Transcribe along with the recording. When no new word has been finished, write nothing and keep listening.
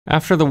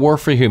After the War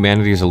for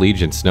Humanity's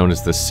allegiance known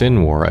as the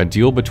Sin War, a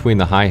deal between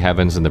the high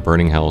heavens and the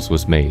burning hells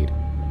was made.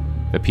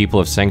 The people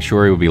of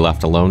Sanctuary would be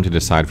left alone to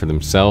decide for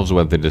themselves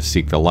whether to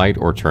seek the light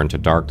or turn to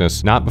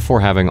darkness, not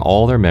before having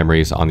all their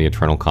memories on the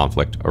eternal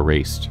conflict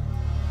erased.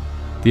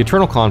 The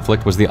eternal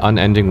conflict was the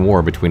unending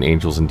war between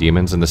angels and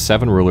demons, and the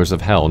 7 rulers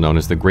of hell, known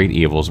as the Great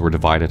Evils, were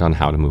divided on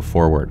how to move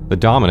forward. The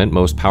dominant,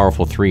 most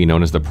powerful 3,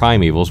 known as the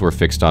Prime Evils, were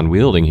fixed on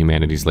wielding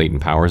humanity's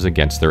latent powers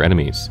against their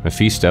enemies.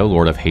 Mephisto,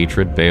 Lord of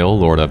Hatred, Baal,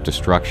 Lord of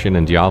Destruction,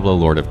 and Diablo,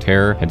 Lord of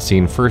Terror, had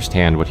seen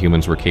firsthand what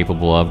humans were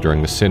capable of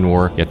during the Sin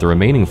War, yet the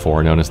remaining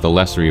 4, known as the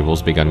Lesser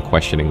Evils, begun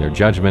questioning their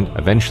judgment,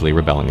 eventually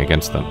rebelling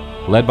against them.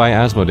 Led by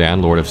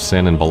Asmodan, Lord of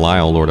Sin, and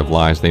Belial, Lord of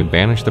Lies, they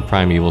banished the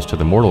Prime Evils to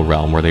the mortal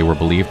realm where they were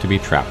believed to be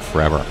trapped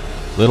forever.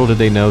 Little did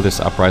they know this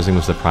uprising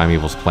was the Prime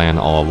Evil's plan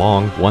all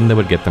along, one that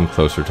would get them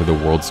closer to the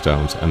World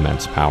Stone's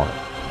immense power.